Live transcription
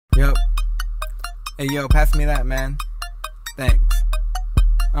Yup. Hey yo, pass me that, man. Thanks.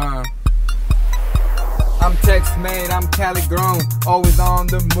 I'm text made, I'm Cali grown, always on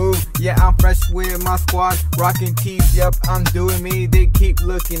the move. Yeah, I'm fresh with my squad, rocking keys. Yup, I'm doing me. They keep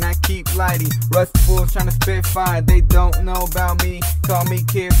looking, I keep lighting. Rustful, trying to spit fire. They don't know about me. Call me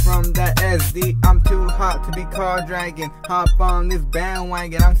kid from that SD. I'm too hot to be car dragging. Hop on this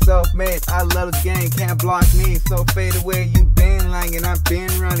bandwagon. I'm self-made. I love this game, can't block me. So fade away, you been lagging. I've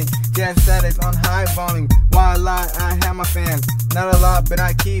been running. Jet status on high volume. Why lie? I have my fans. Not a lot, but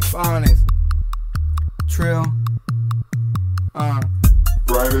I keep honest. Trill.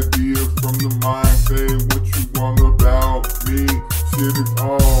 Bright ideas from the mind, say what you want about me. Shit is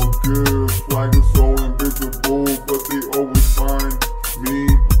all good, swag is so invisible, but they always find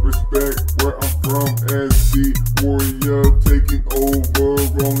me. Respect where I'm from, SD warrior taking over,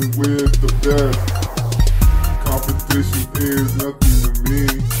 rolling with the best. Competition is nothing to me.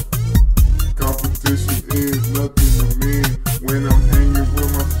 Competition is nothing to me. When I'm hanging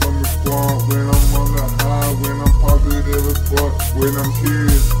with my summer squad, when I'm on the high, when I'm positive as fuck, when I'm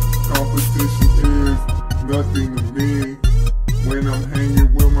kids, competition is nothing to me. When I'm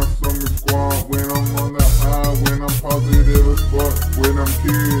hanging with my summer squad, when I'm on the high, when I'm positive as fuck, when I'm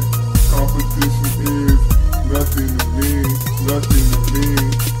kids, competition is nothing to me, nothing to me.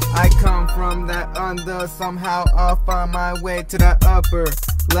 I come from that under, somehow I'll find my way to that upper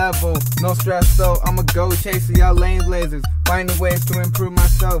level. No stress, so I'ma go chasing y'all lane blazers, finding ways to improve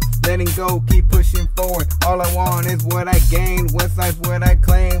myself, letting go, keep pushing forward. All I want is what I gain, what's nice what I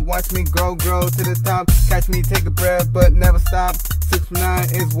claim. Watch me grow to the top, catch me take a breath but never stop.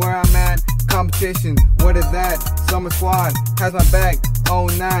 6'9" is where I'm at. Competition, what is that? Summer squad has my back.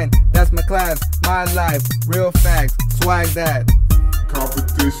 09, that's my class, my life, real facts, swag that.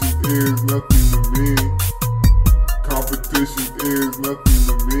 Competition is nothing to me. Competition is nothing